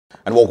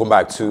And welcome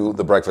back to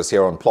The Breakfast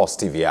here on Plus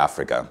TV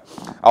Africa.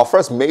 Our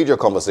first major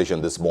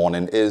conversation this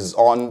morning is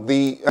on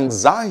the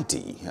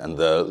anxiety and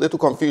the little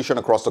confusion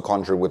across the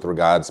country with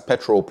regards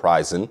petrol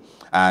pricing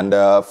and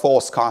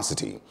for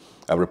scarcity.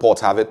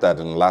 Reports have it that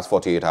in the last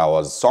 48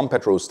 hours, some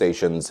petrol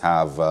stations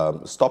have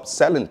stopped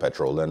selling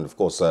petrol. And of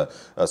course,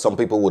 some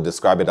people would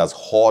describe it as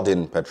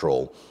hoarding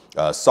petrol.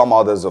 Some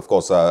others, of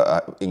course,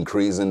 are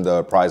increasing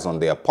the price on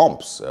their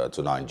pumps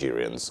to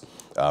Nigerians.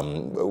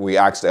 We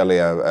asked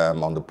earlier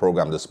on the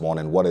program this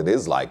morning what it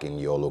is like in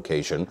your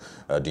location.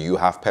 Do you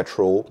have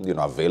petrol,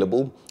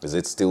 available? Is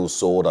it still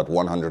sold at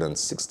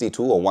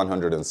 162 or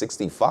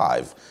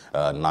 165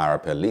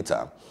 naira per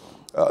litre?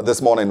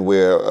 This morning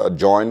we're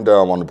joined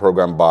on the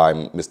program by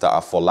Mr.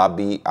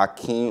 Folabi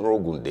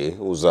Akinrogunde,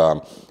 who's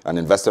an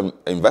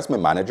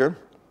investment manager,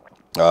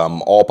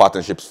 all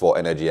partnerships for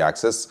energy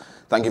access.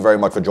 Thank you very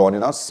much for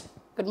joining us.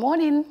 Good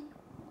morning.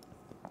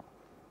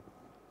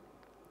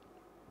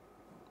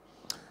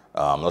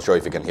 I'm not sure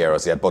if you can hear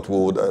us yet, but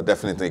we'll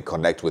definitely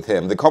connect with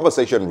him. The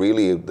conversation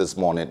really this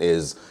morning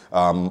is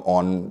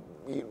on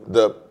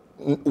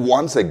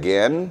once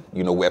again,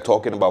 we're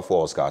talking about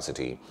fuel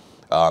scarcity.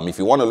 If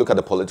you want to look at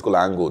the political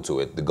angle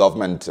to it, the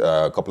government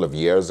a couple of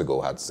years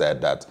ago had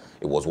said that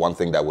it was one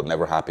thing that would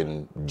never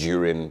happen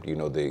during,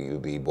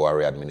 the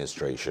Buhari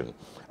administration.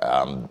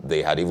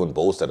 They had even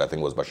boasted, I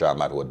think it was Bashir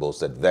Ahmad who had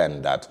boasted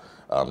then, that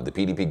the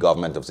PDP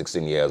government of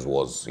 16 years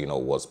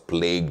was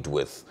plagued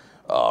with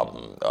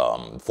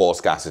fuel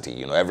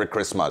scarcity. Every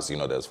Christmas,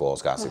 there's fuel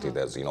scarcity.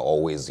 There's,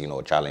 always,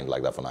 a challenge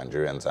like that for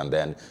Nigerians. And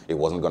then it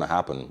wasn't going to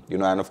happen.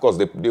 And of course,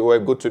 they were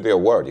good to their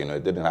word.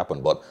 It didn't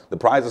happen. But the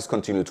prices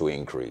continue to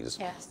increase.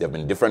 Yes. There have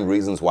been different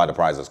reasons why the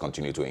prices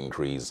continue to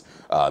increase.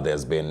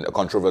 There's been a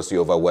controversy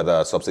over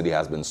whether subsidy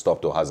has been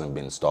stopped or hasn't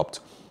been stopped.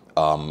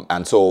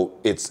 And so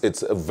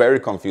it's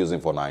very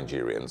confusing for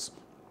Nigerians.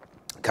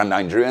 Can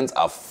Nigerians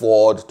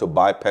afford to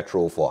buy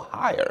petrol for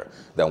higher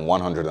than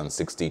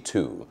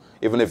 162?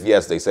 Even if,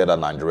 yes, they say that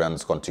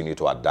Nigerians continue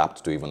to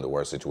adapt to even the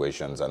worst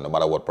situations, and no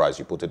matter what price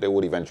you put it, they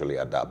would eventually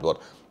adapt.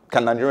 But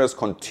can Nigerians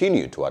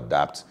continue to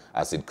adapt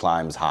as it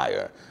climbs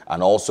higher?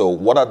 And also,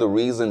 what are the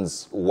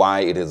reasons why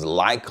it is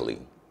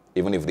likely,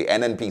 even if the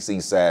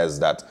NNPC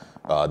says that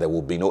there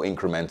will be no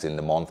increment in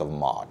the month of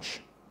March,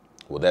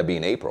 will there be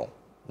in April?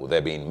 Will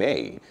there be in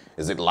May?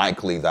 Is it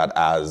likely that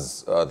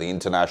as the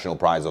international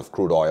price of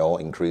crude oil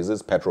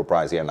increases, petrol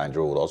price here in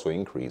Nigeria would also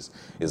increase?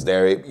 Is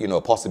there,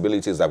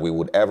 possibilities that we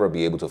would ever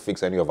be able to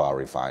fix any of our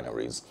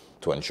refineries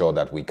to ensure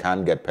that we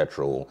can get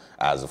petrol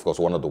as, of course,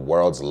 one of the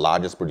world's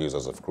largest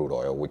producers of crude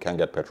oil? We can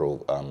get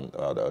petrol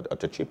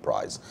at a cheap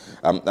price.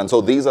 And so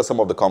these are some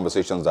of the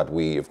conversations that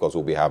we, of course,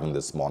 will be having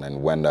this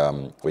morning when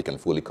we can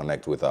fully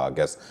connect with our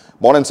guests.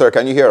 Morning, sir.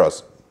 Can you hear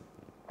us?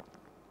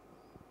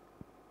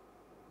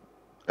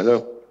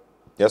 Hello.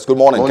 Yes, good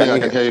morning. I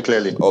can hear you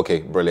clearly.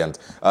 Okay, brilliant.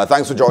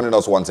 Thanks for joining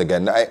us once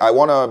again. I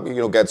want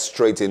to, get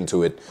straight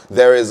into it.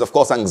 There is, of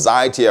course,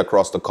 anxiety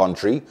across the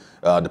country,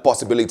 the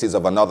possibilities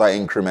of another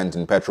increment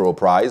in petrol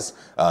price.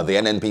 The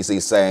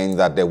NNPC saying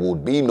that there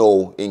would be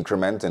no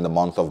increment in the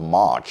month of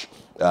March.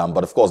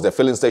 But of course, there are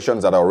filling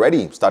stations that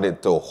already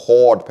started to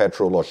hoard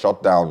petrol or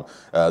shut down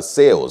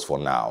sales for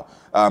now.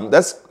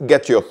 Let's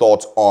get your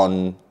thoughts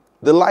on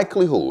the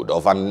likelihood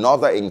of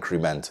another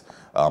increment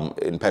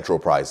in petrol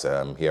price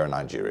here in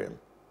Nigeria.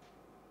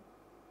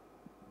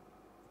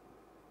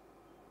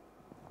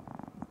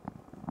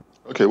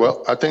 Okay,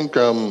 well, I think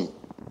in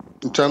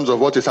terms of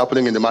what is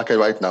happening in the market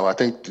right now, I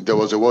think there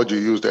was a word you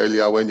used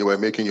earlier when you were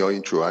making your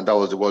intro, and that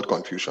was the word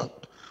confusion.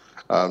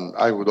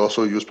 I would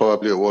also use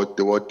probably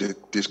the word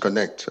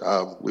disconnect.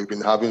 We've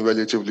been having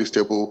relatively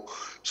stable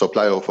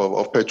supply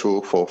of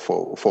petrol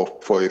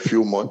for a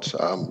few months,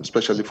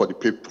 especially for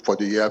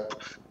the year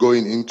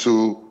going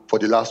into, for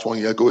the last 1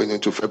 year going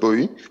into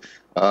February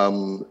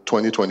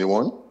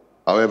 2021.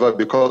 However,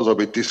 because of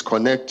a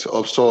disconnect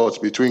of sorts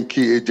between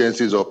key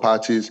agencies or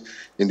parties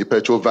in the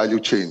petrol value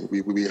chain,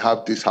 we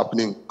have this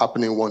happening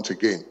once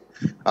again.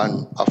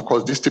 And of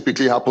course, this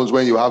typically happens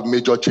when you have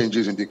major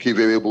changes in the key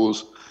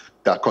variables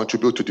that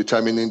contribute to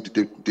determining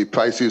the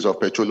prices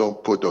of petroleum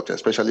products,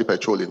 especially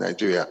petrol in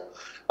Nigeria.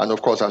 And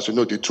of course, as you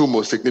know, the two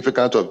most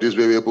significant of these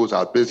variables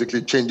are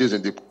basically changes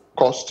in the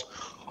cost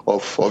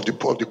of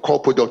the core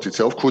product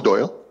itself, crude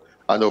oil,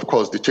 and of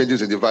course, the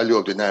changes in the value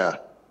of the naira.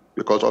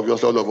 Because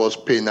obviously all of us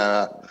pay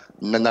naira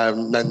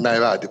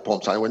at the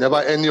pumps, and whenever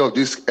any of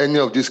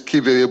these key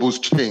variables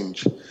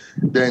change,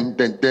 then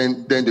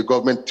the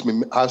government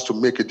has to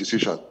make a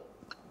decision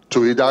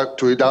to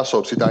either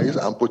subsidize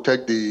and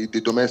protect the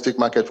domestic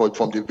market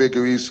from the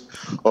vagaries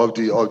of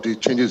the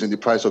changes in the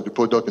price of the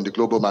product in the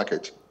global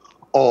market,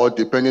 or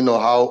depending on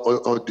how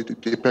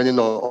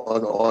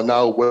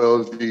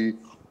well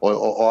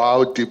or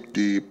how deep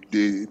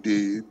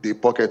the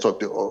pockets of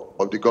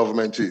the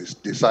government is,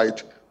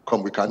 decide,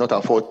 we cannot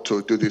afford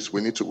to do this.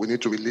 We need to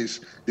release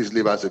these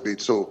levers a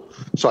bit. So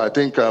I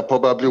think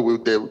probably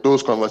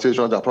those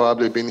conversations are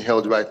probably being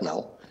held right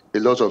now a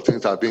lot of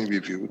things are being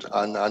reviewed,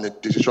 and a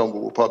decision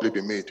will probably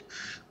be made.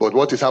 But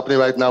what is happening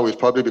right now is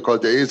probably because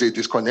there is a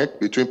disconnect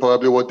between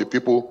probably what the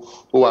people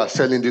who are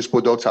selling these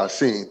products are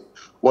seeing,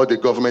 what the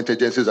government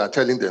agencies are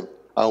telling them,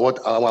 and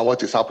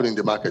what is happening in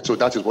the market. So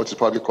that is what is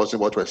probably causing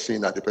what we're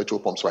seeing at the petrol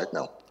pumps right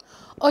now.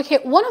 Okay,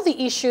 one of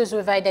the issues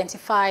we've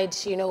identified,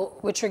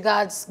 with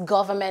regards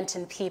government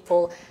and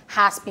people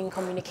has been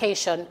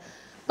communication.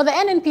 But the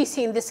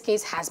NNPC in this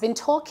case has been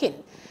talking.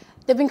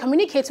 They've been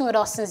communicating with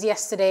us since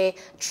yesterday,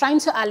 trying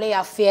to allay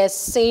our fears,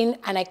 saying,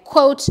 and I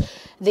quote,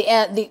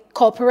 the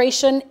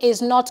corporation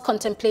is not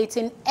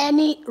contemplating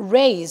any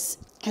raise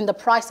in the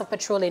price of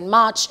petrol in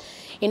March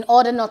in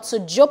order not to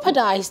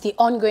jeopardize the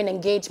ongoing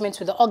engagement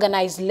with the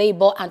organized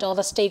labor and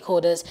other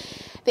stakeholders.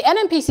 The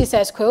NNPC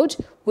says, quote,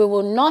 we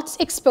will not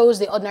expose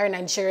the ordinary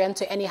Nigerian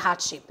to any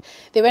hardship.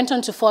 They went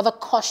on to further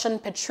caution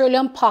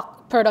petroleum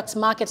products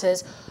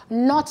marketers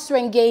not to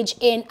engage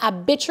in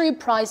arbitrary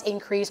price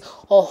increase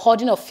or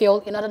hoarding of fuel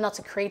in order not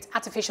to create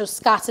artificial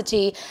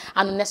scarcity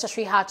and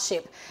unnecessary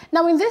hardship.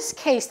 Now, in this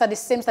case, that it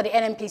seems that the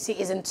NNPC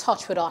is in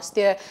touch with us.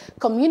 They're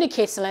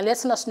communicating and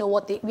letting us know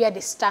where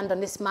they stand on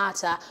this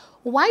matter.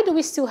 Why do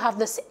we still have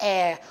this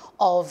air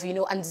of,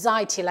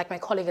 anxiety, like my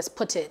colleague has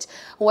put it,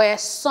 where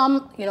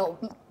some,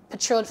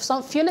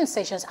 some fueling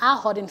stations are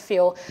hoarding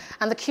fuel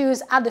and the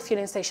queues at the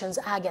fueling stations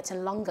are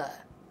getting longer?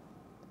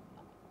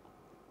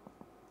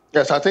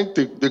 Yes, I think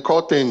the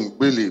core thing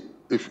really,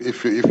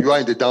 if you are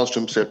in the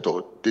downstream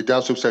sector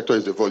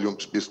is the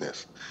volumes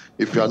business.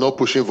 If you are not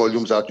pushing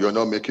volumes out, you are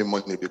not making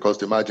money because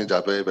the margins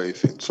are very, very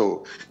thin.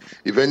 So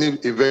if any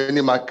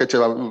marketer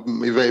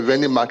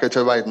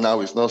right now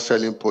is not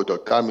selling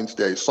product, that means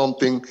there is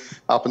something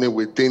happening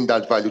within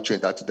that value chain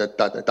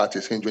that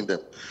is hindering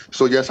them.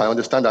 So yes, I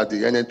understand that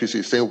the NNPC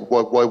is saying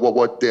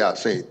what they are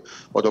saying,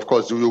 but of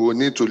course we will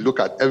need to look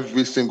at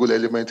every single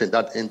element in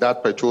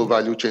that petrol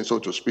value chain, so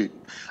to speak,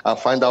 and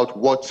find out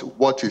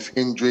what is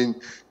hindering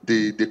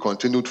the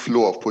continued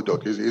flow of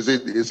product. Is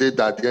it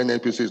that the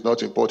NNPC is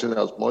not importing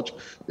as much?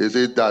 Is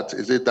it that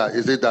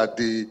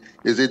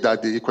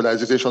the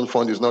equalization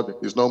fund is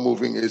not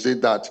moving? Is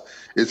it that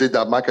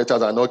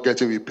marketers are not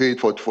getting repaid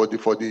for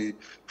the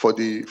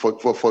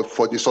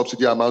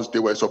subsidy amounts they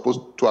were supposed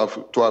to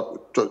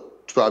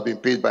have been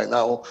paid by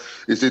now?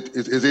 Is it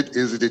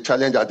the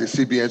challenge at the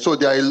CBN? So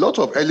there are a lot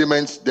of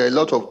elements, there are a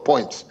lot of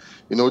points,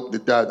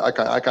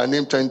 that I can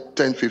name 10,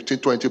 15,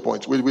 20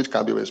 points which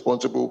can be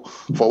responsible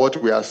for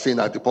what we are seeing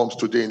at the pumps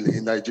today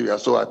in Nigeria.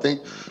 So I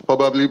think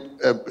probably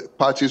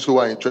parties who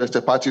are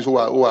interested, parties who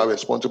are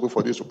responsible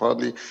for this will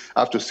probably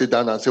have to sit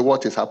down and say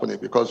what is happening,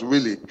 because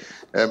really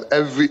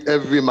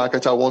every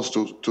marketer wants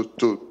to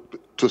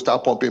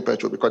start pumping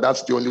petrol because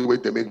that's the only way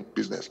they make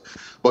business.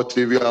 But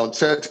if you're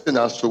uncertain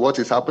as to what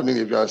is happening,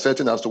 if you're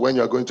uncertain as to when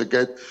you're going to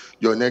get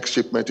your next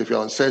shipment, if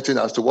you're uncertain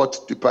as to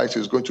what the price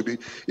is going to be,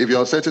 if you're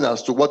uncertain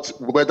as to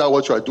whether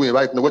what you are doing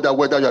right now,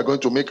 whether you are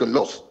going to make a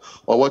loss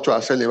or what you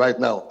are selling right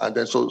now, and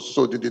then so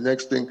the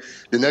next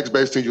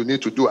best thing you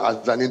need to do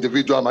as an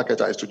individual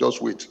marketer is to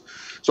just wait.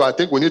 So I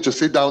think we need to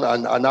sit down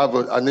and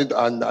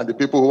the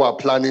people who are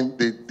planning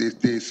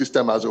the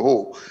system as a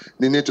whole,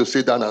 they need to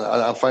sit down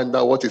and find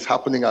out what is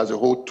happening as a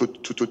whole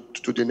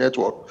to the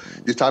network.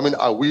 Determine,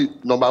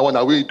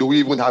 do we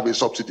even have a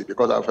subsidy?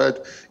 Because I've heard,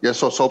 yes,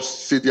 so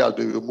subsidy has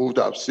been removed.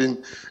 I've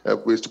seen,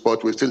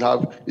 but we still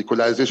have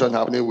equalization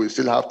happening. We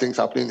still have things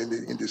happening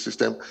in the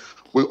system,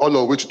 all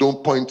of which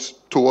don't point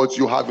towards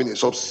you having a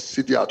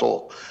subsidy at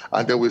all.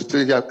 And then we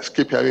still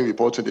keep hearing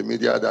reports in the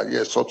media that,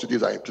 yes,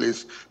 subsidies are in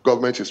place.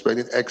 Government is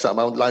spending X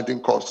amount.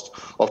 Landing cost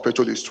of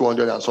petrol is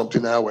 200 and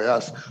something now,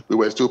 whereas we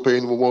were still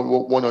paying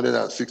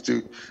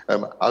 160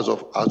 as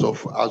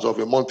of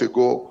a month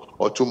ago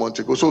or 2 months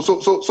ago.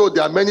 So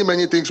there are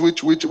many things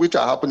which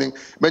are happening,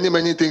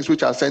 many things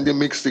which are sending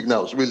mixed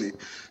signals, really,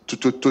 to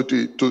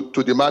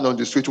the man on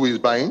the street who is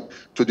buying,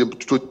 to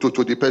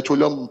the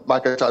petroleum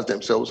marketers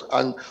themselves.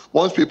 And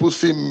once people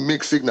see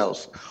mixed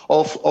signals,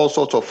 all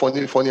sorts of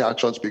funny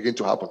actions begin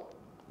to happen.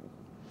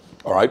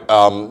 All right.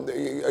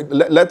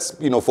 Let's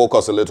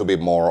focus a little bit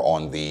more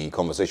on the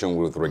conversation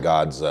with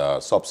regards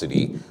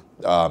subsidy.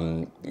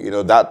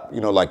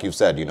 Like you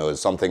said, is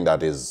something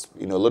that is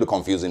a little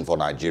confusing for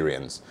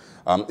Nigerians.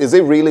 Is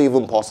it really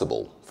even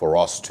possible for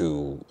us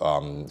to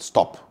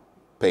stop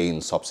paying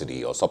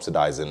subsidy or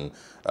subsidizing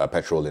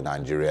petrol in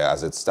Nigeria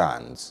as it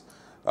stands?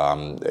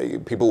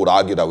 People would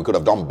argue that we could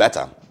have done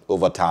better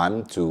over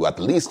time to at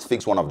least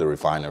fix one of the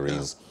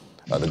refineries.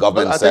 The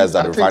government says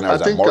that the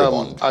refineries are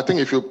moribund. I think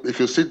if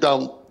you sit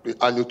down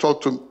and you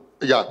talk to,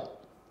 yeah.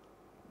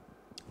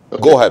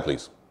 Okay. Go ahead,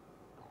 please.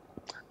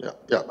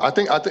 Yeah. I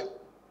think.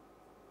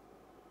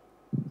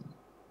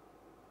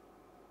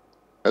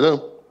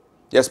 Hello.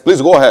 Yes,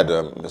 please go ahead,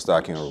 Mr.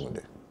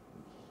 Akinrogunde.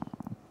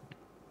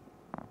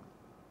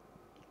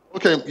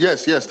 Okay.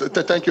 Yes.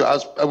 Thank you.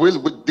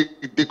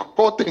 The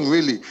core thing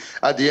really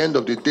at the end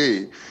of the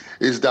day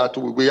is that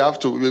we have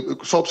to.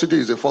 Subsidy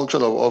is a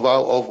function of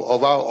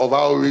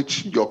how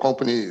rich your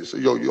company is, or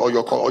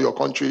your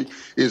country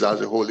is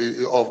as a whole,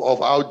 of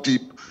how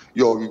deep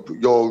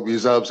your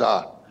reserves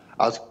are.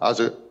 as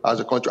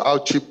a country, how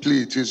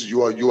cheaply it is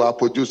you are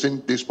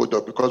producing this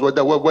product. Because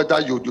whether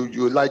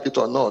you like it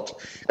or not,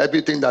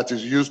 everything that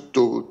is used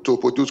to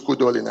produce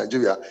crude oil in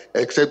Nigeria,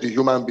 except the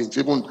human beings,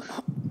 even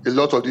a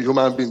lot of the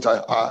human beings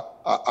are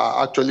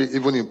actually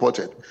even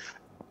imported,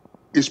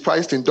 is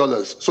priced in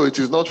dollars, so it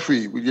is not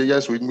free.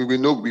 Yes, we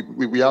know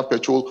we have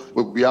petrol,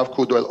 we have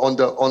crude oil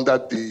under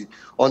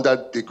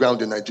the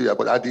ground in Nigeria,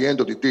 but at the end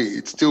of the day,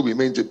 it still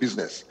remains a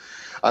business,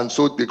 and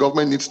so the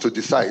government needs to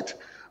decide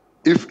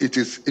if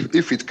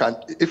it can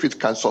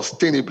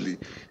sustainably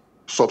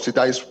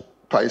subsidize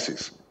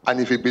prices, and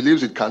if it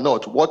believes it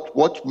cannot,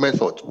 what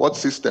method, what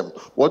system,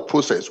 what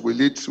process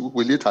will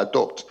it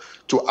adopt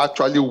to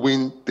actually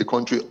wean the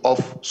country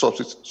off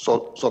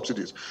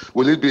subsidies?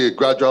 Will it be a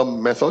gradual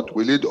method?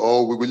 Will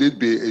it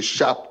be a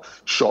sharp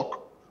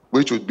shock,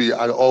 which would be,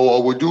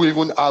 or would you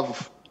even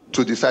have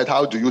to decide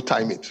how do you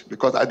time it?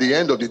 Because at the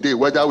end of the day,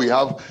 whether we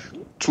have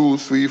 2,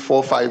 3,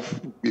 4,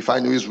 5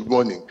 refineries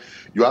running,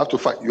 you have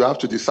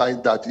to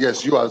decide that,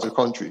 yes, you as a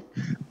country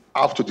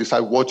have to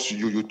decide what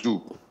you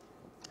do.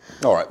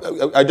 All right.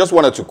 I just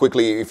wanted to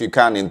quickly, if you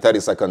can, in 30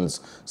 seconds,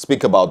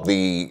 speak about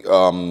the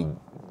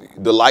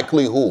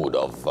likelihood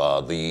of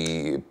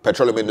the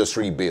petroleum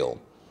industry bill,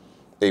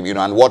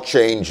 and what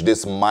change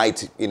this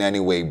might in any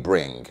way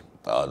bring.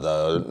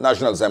 The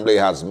National Assembly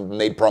has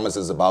made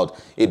promises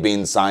about it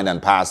being signed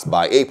and passed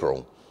by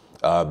April.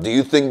 Do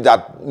you think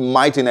that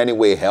might in any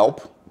way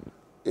help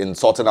in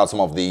sorting out some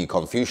of the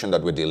confusion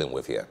that we're dealing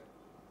with here?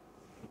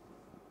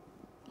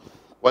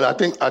 Well, I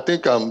think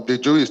the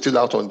jury is still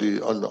out on the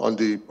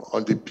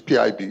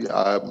PIB.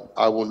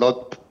 I will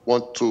not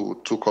want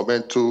to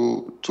comment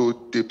too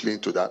deeply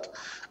into that.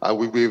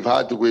 We've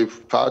had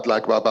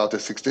like about a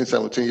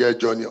 16-17 year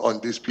journey on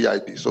this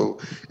PIB. So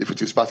if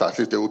it is passed, at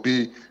least there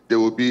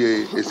will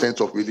be a sense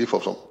of relief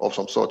of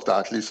some sort,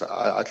 that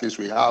at least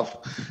we have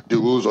the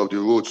rules of the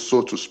road,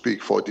 so to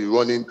speak, for the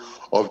running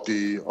of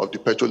the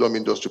petroleum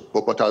industry.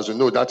 But as you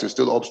know, that is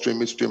still upstream,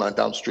 midstream, and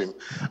downstream,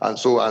 and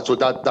so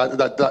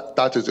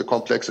that is a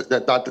complex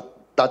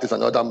that is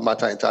another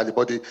matter entirely.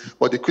 But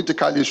the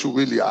critical issue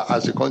really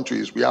as a country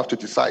is we have to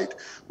decide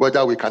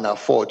whether we can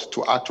afford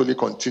to actually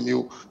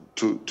continue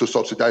to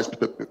subsidize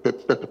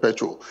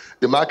petrol.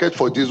 The market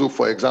for diesel,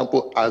 for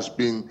example, has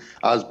been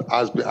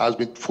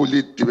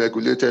fully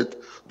deregulated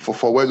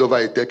for well over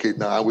a decade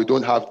now, and we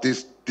don't have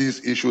these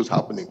issues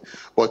happening.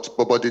 But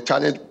the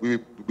challenge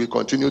we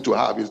continue to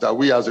have is that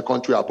we as a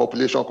country, our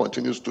population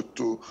continues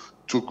to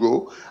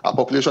grow. Our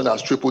population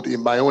has tripled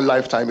in my own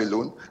lifetime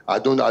alone. I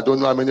don't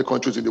know how many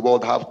countries in the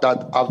world have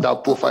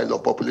that profile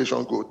of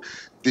population growth.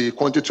 The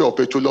quantity of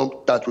petroleum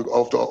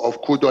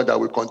of crude oil that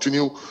we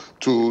continue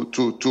to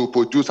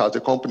produce as a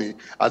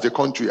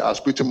country has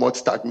pretty much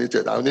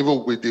stagnated, and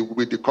even with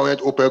the current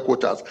OPEC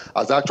quotas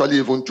has actually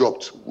even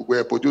dropped.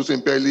 We're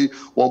producing barely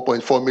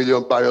 1.4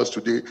 million barrels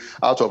today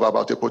out of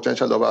about a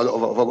potential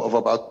of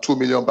about 2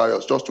 million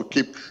barrels, just to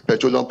keep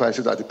petroleum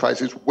prices at the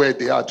prices where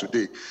they are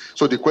today.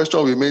 So the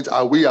question remains: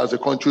 are we as a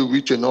country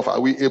rich enough? Are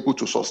we able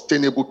to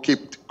sustainably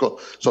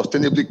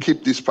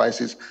keep these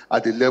prices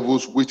at the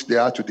levels which they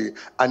are today?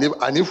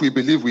 And if we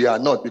believe we are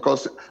not,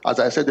 because as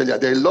I said earlier,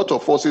 there are a lot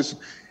of forces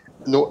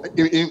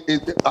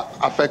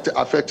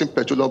affecting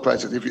petroleum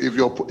prices. If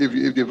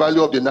the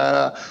value of the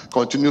naira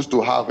continues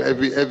to have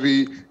every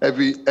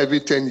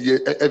 10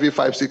 years, every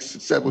 5, 6,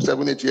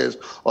 7, 8 years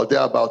or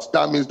thereabouts,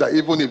 that means that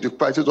even if the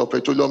prices of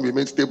petroleum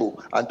remain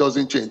stable and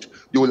doesn't change,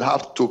 you will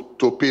have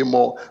to pay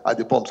more at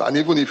the pumps. And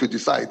even if you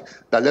decide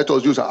that let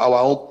us use our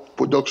own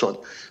production,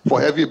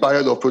 for every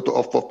barrel of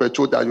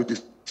petrol that you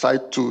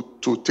decide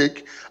to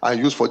take and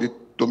use for the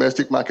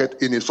domestic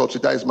market in a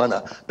subsidized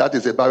manner, that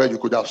is a barrel you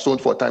could have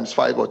sold for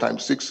 ×5 or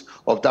 ×6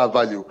 of that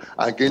value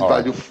and gain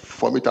value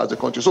from it as a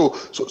country. So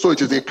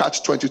it is a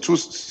catch-22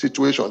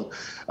 situation.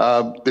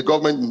 The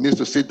government needs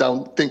to sit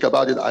down, think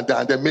about it, and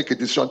then make a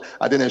decision,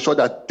 and then ensure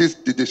that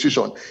the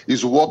decision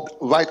is worked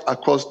right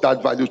across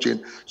that value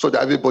chain, so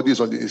that everybody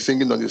is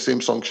singing on the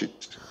same song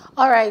sheet.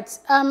 All right.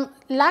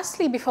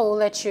 Lastly, before we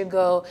let you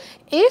go,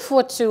 if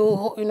we're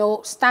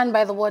to, stand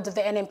by the words of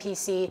the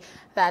NNPC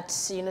that,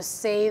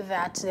 say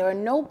that there are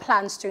no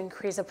plans to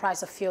increase the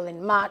price of fuel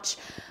in March,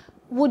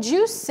 would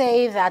you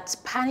say that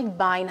panic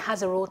buying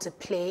has a role to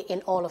play in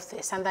all of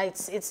this, and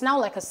that it's now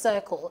like a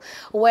circle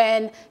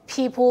when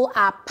people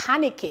are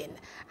panicking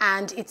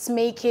and it's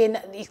in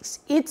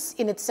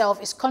itself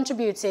is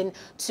contributing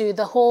to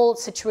the whole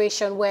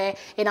situation where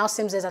it now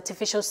seems there's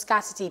artificial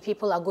scarcity?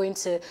 People are going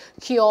to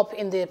queue up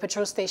in the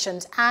petrol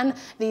stations, and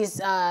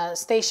these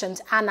stations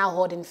are now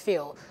hoarding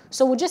fuel.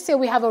 So would you say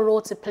we have a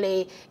role to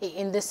play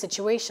in this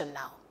situation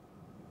now?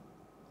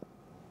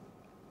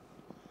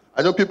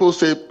 I know people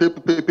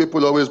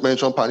always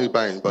mention panic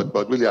buying,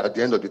 but really at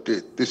the end of the day,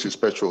 this is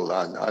petrol,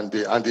 and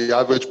the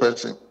average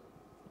person.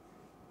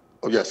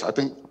 Oh yes,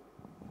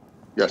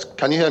 yes.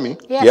 Can you hear me?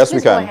 Yes,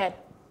 we can. Go ahead.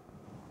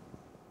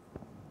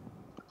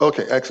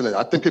 Okay, excellent.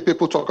 I think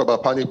people talk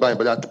about panic buying,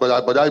 but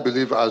I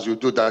believe, as you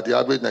do, that the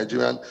average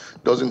Nigerian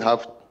doesn't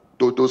have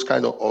those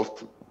kind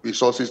of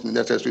resources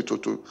necessary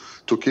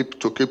to keep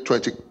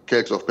 20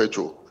 kegs of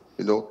petrol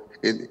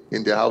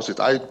in their houses.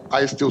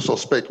 I still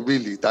suspect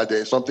really that there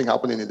is something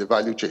happening in the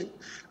value chain,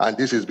 and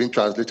this is being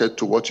translated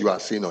to what you are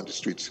seeing on the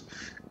streets.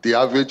 The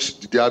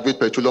average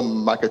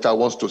petroleum marketer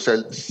wants to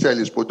sell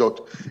his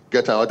product,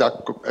 get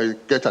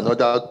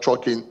another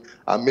truck in,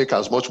 and make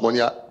as much money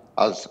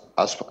as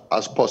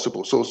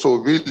possible. So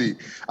really,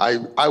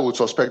 I would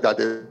suspect that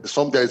there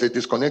is a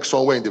disconnect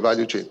somewhere in the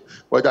value chain,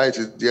 whether it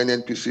is the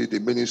NNPC, the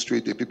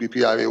ministry, the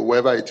PPPRA,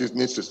 whoever it is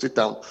needs to sit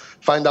down,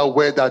 find out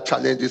where that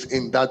challenge is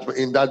in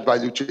that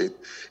value chain.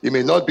 It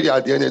may not be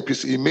at the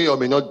NNPC, it may or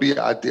may not be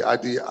at the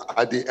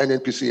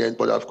NNPC end,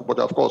 but of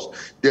course,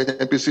 the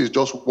NNPC is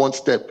just one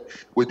step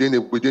within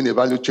a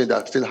value chain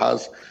that still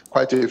has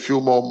quite a few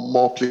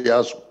more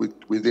players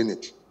within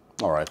it.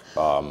 All right.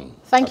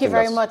 Thank you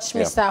very much,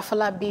 Mr.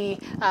 Folabi,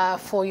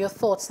 for your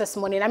thoughts this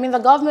morning. I mean, the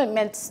government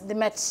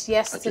met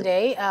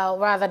yesterday,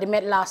 rather they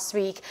met last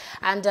week,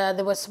 and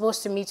they were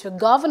supposed to meet with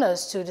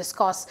governors to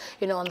discuss,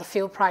 on the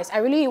fuel price. I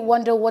really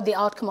wonder what the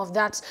outcome of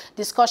that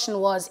discussion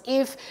was.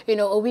 If,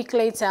 a week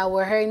later,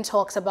 we're hearing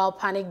talks about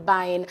panic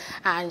buying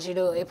and,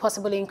 a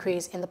possible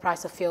increase in the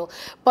price of fuel.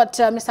 But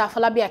Mr.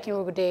 Folabi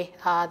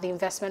Akinrogunde, the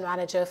investment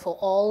manager for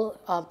all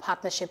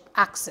partnership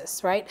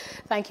access, right?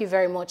 Thank you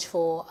very much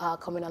for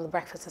coming on the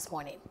breakfast this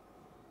morning.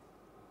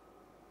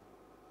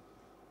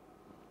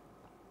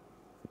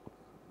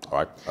 All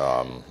right.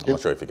 I'm not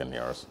sure if you can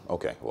hear us.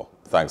 Okay. Well,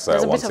 thanks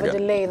There's once a bit of again. a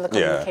delay in the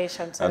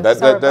communication. Yeah. So And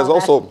there's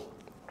also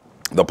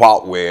the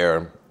part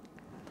where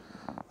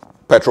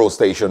petrol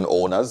station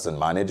owners and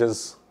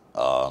managers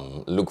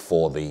look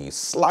for the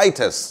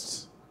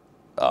slightest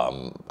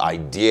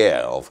idea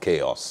of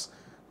chaos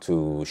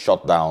to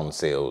shut down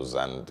sales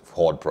and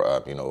hoard,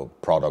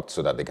 products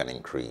so that they can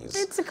increase.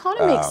 It's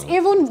economics.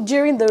 Even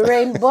during the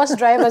rain, bus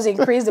drivers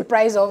increase the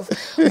price of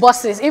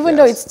buses. Even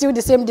though it's still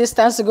the same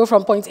distance to go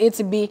from point A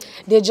to B,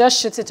 they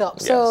just shoot it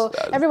up. So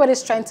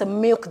everybody's trying to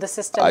milk the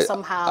system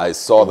somehow. I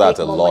saw that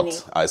a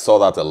lot. I saw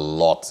that a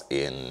lot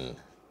in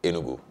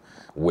Enugu,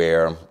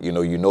 where you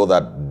know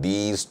that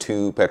these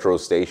two petrol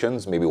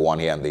stations, maybe one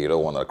here and the other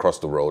one across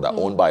the road, are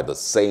owned by the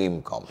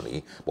same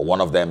company, but one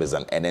of them is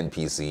an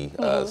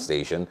NNPC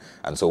station.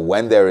 And so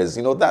when there is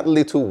that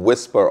little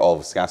whisper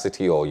of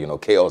scarcity or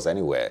chaos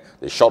anywhere,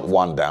 they shut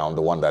one down,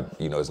 the one that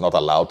is not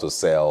allowed to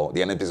sell.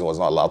 The NNPC was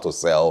not allowed to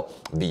sell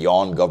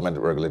beyond government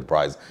regulated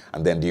price,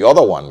 and then the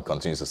other one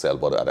continues to sell,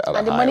 but at a higher price.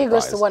 And the money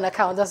goes to one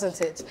account,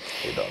 doesn't it?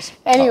 It does.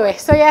 Anyway,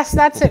 so yes,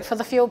 that's it for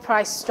the fuel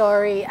price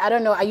story. I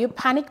don't know, are you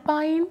panic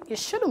buying? You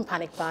shouldn't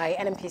panic buy.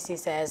 NNPC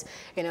says,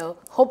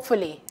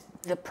 hopefully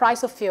the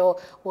price of fuel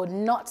will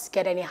not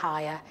get any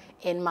higher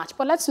in March.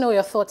 But let's know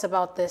your thoughts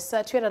about this.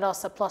 Tweet at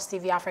us at Plus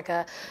TV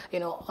Africa,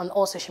 on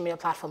all social media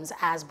platforms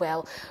as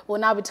well. We'll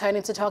now be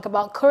turning to talk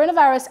about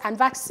coronavirus and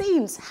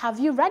vaccines. Have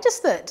you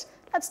registered?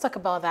 Let's talk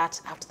about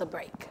that after the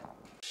break.